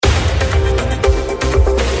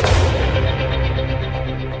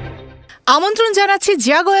আমন্ত্রণ জানাচ্ছি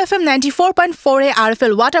জাগো FM 94.4 এ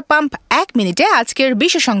RFL water pump 1 মিনিটে আজকের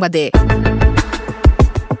বিশেষ সংবাদে।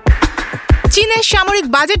 চীনের সামরিক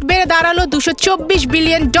বাজেট বেড়ে দাঁড়ালো $224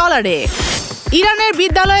 বিলিয়ন। ইরানের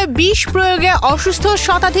বিদ্যালয়ে বিষ প্রয়োগে অসুস্থ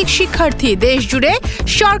শতাধিক শিক্ষার্থী, দেশ জুড়ে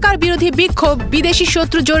সরকার বিরোধী বিক্ষোভ, বিদেশি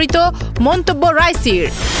শত্রু জড়িত মন্তব্য রাইসির।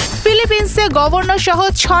 ফিলিপিন্সে গভর্নর সহ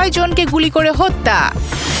 6 জনকে গুলি করে হত্যা।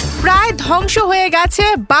 প্রায় ধ্বংস হয়ে গেছে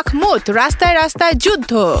বাখমুত, রাস্তায় রাস্তায়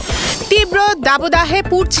যুদ্ধ। তীব্র দাবদাহে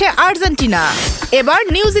পুড়ছে আর্জেন্টিনা। এবার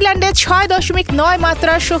নিউজিল্যান্ডে 6.9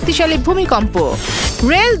 মাত্রার শক্তিশালী ভূমিকম্প।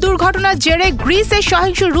 রেল দুর্ঘটনার জেরে গ্রিসে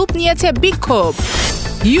সহিংস রূপ নিয়েছে বিক্ষোভ।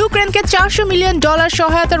 ইউক্রেনকে $400 মিলিয়ন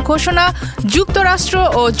সহায়তার ঘোষণা যুক্তরাষ্ট্র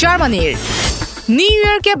ও জার্মানির। নিউ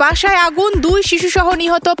ইয়র্কে বাসায় আগুন, 2 শিশুসহ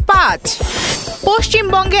নিহত 5।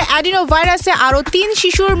 পশ্চিমবঙ্গে অ্যাডিনো ভাইরাসে আরও 3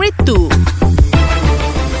 শিশুর মৃত্যু।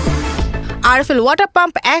 আরএফএল ওয়াটার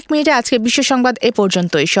পাম্প 1 মিনিটে আজকে বিশ্ব সংবাদ এ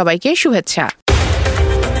পর্যন্তই। সবাইকে শুভেচ্ছা।